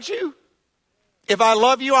won't judge you. If I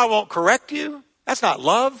love you, I won't correct you. That's not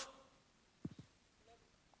love.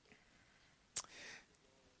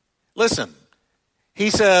 Listen, he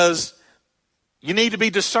says, you need to be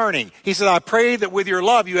discerning. He said, I pray that with your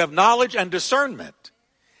love you have knowledge and discernment.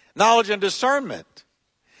 Knowledge and discernment.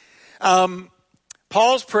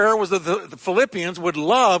 Paul's prayer was that the Philippians would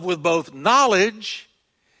love with both knowledge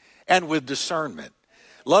and with discernment.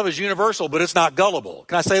 Love is universal, but it's not gullible.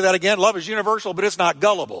 Can I say that again? Love is universal, but it's not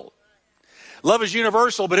gullible. Love is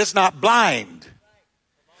universal, but it's not blind.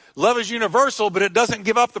 Love is universal, but it doesn't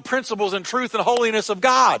give up the principles and truth and holiness of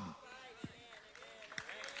God.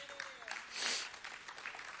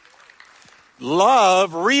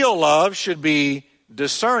 Love, real love, should be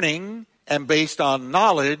discerning and based on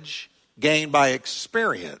knowledge gained by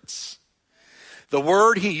experience. The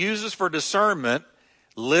word he uses for discernment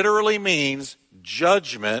literally means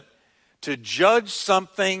judgment, to judge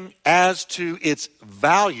something as to its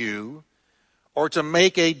value or to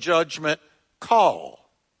make a judgment call.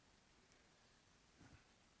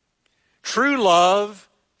 True love,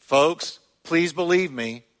 folks, please believe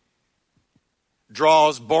me,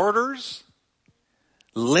 draws borders,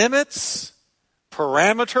 limits,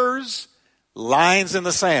 parameters, lines in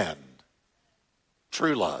the sand.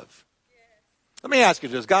 True love. Let me ask you,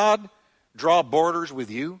 does God draw borders with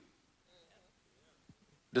you?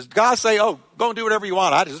 Does God say, oh, go and do whatever you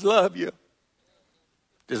want, I just love you?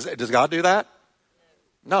 Does God do that?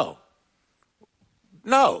 No.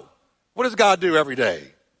 No. What does God do every day?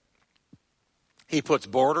 He puts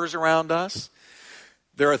borders around us.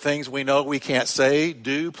 There are things we know we can't say,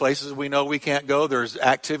 do, places we know we can't go. There's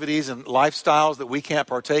activities and lifestyles that we can't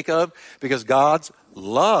partake of because God's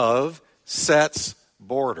love sets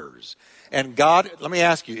borders. And God, let me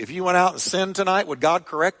ask you, if you went out and sinned tonight, would God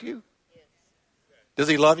correct you? Does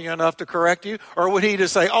he love you enough to correct you? Or would he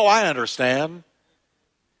just say, oh, I understand.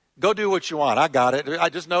 Go do what you want. I got it. I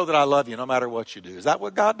just know that I love you no matter what you do. Is that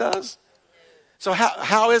what God does? So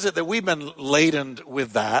how is it that we've been laden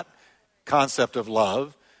with that concept of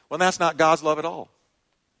love when that's not God's love at all?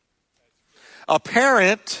 A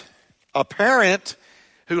parent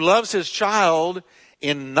who loves his child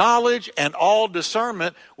in knowledge and all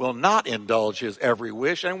discernment will not indulge his every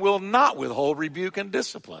wish and will not withhold rebuke and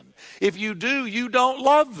discipline. If you do, you don't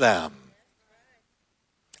love them.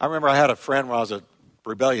 I remember I had a friend when I was a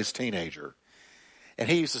rebellious teenager. And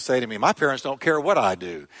he used to say to me, my parents don't care what I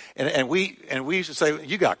do. And we used to say,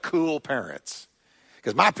 you got cool parents.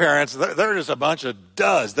 Because my parents, they're just a bunch of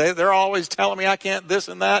duds. They're always telling me I can't this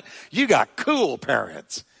and that. You got cool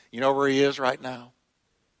parents. You know where he is right now?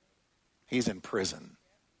 He's in prison.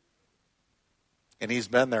 And he's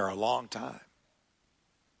been there a long time.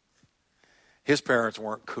 His parents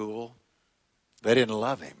weren't cool. They didn't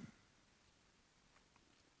love him.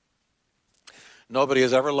 Nobody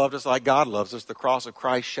has ever loved us like God loves us. The cross of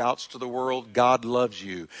Christ shouts to the world, God loves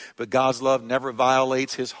you. But God's love never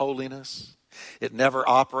violates his holiness. It never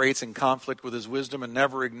operates in conflict with his wisdom and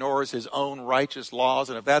never ignores his own righteous laws.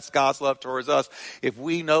 And if that's God's love towards us, if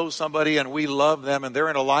we know somebody and we love them and they're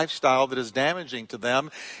in a lifestyle that is damaging to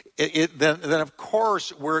them, then of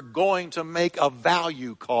course we're going to make a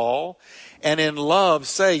value call and in love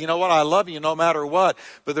say, you know what, I love you no matter what,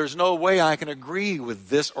 but there's no way I can agree with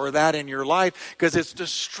this or that in your life because it's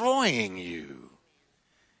destroying you.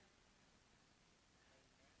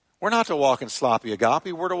 We're not to walk in sloppy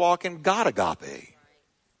agape. We're to walk in God agape.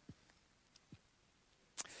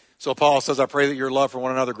 So Paul says, I pray that your love for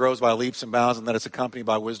one another grows by leaps and bounds and that it's accompanied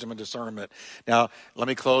by wisdom and discernment. Now, let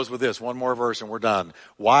me close with this. One more verse and we're done.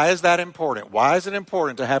 Why is that important? Why is it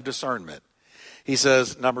important to have discernment? He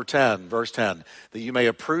says, number 10, verse 10, that you may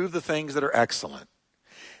approve the things that are excellent,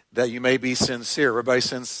 that you may be sincere. Everybody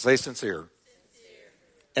say sincere.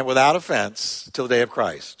 And without offense till the day of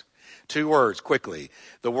Christ. 2 words, quickly.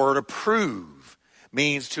 The word approve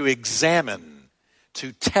means to examine,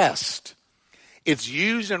 to test. It's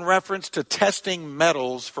used in reference to testing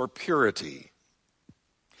metals for purity.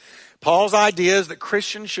 Paul's idea is that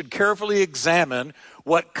Christians should carefully examine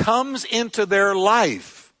what comes into their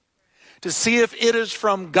life to see if it is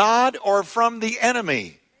from God or from the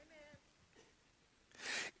enemy.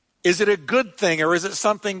 Is it a good thing or is it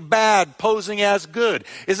something bad posing as good?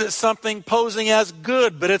 Is it something posing as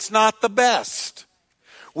good but it's not the best?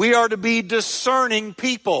 We are to be discerning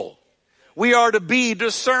people. We are to be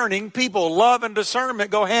discerning people. Love and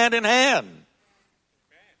discernment go hand in hand.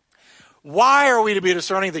 Why are we to be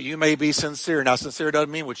discerning? That you may be sincere. Now, sincere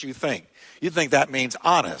doesn't mean what you think. You think that means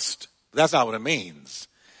honest. That's not what it means.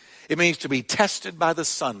 It means to be tested by the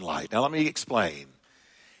sunlight. Now, let me explain.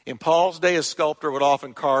 In Paul's day, a sculptor would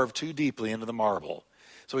often carve too deeply into the marble.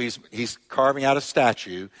 So he's carving out a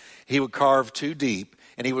statue. He would carve too deep,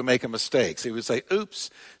 and he would make a mistake. So he would say, oops.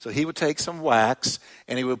 So he would take some wax,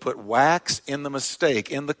 and he would put wax in the mistake,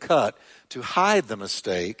 in the cut, to hide the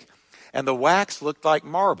mistake. And the wax looked like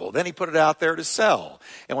marble. Then he put it out there to sell.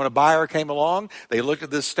 And when a buyer came along, they looked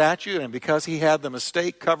at this statue, and because he had the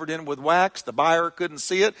mistake covered in with wax, the buyer couldn't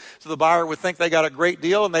see it. So the buyer would think they got a great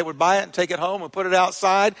deal, and they would buy it and take it home and put it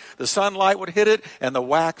outside. The sunlight would hit it, and the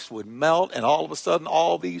wax would melt, and all of a sudden,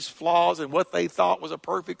 all these flaws in what they thought was a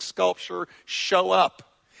perfect sculpture show up.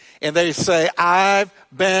 And they say, I've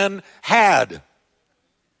been had.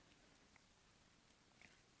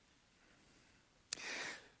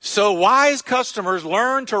 So wise customers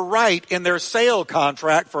learn to write in their sale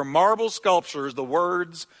contract for marble sculptures the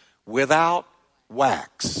words, without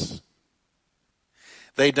wax.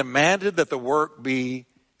 They demanded that the work be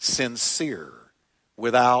sincere,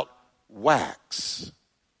 without wax.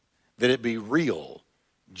 That it be real,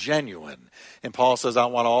 genuine. And Paul says, I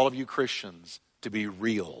want all of you Christians to be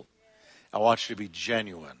real. I want you to be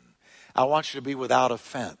genuine. I want you to be without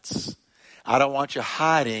offense. I don't want you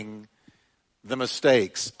hiding the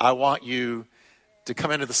mistakes. I want you to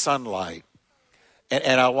come into the sunlight.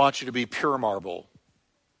 And I want you to be pure marble.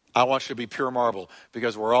 I want you to be pure marble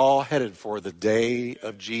because we're all headed for the day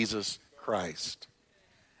of Jesus Christ.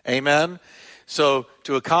 Amen? So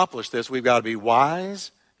to accomplish this, we've got to be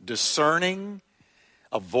wise, discerning,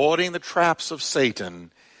 avoiding the traps of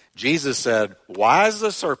Satan. Jesus said, wise as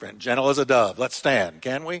a serpent, gentle as a dove. Let's stand,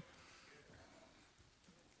 can we?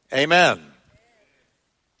 Amen.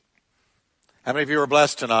 How many of you are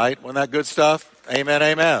blessed tonight? Wasn't that good stuff? Amen,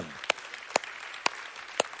 amen.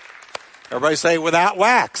 Everybody say, without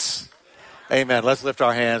wax. Amen. Let's lift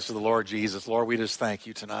our hands to the Lord Jesus. Lord, we just thank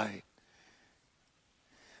you tonight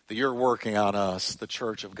that you're working on us, the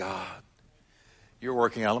church of God. You're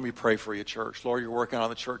working on, let me pray for you, church. Lord, you're working on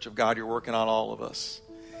the church of God. You're working on all of us.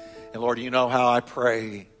 And Lord, you know how I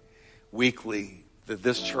pray weekly that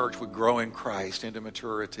this church would grow in Christ into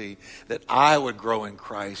maturity, that I would grow in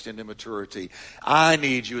Christ into maturity. I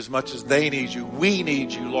need you as much as they need you. We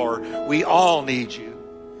need you, Lord. We all need you.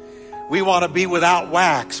 We want to be without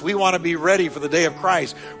wax. We want to be ready for the day of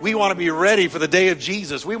Christ. We want to be ready for the day of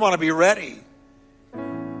Jesus. We want to be ready.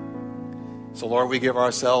 So, Lord, we give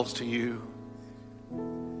ourselves to you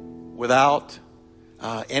without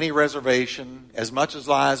any reservation, as much as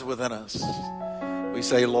lies within us. We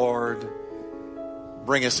say, Lord,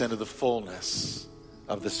 bring us into the fullness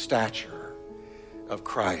of the stature of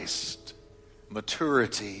Christ.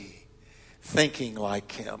 Maturity, thinking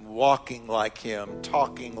like him, walking like him,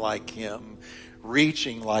 talking like him,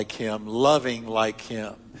 reaching like him, loving like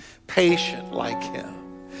him, patient like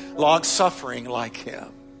him, long-suffering like him,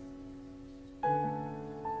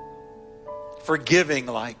 forgiving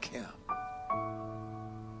like him.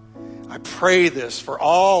 I pray this for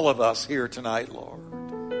all of us here tonight, Lord.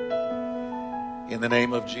 In the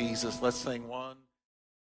name of Jesus, let's sing one.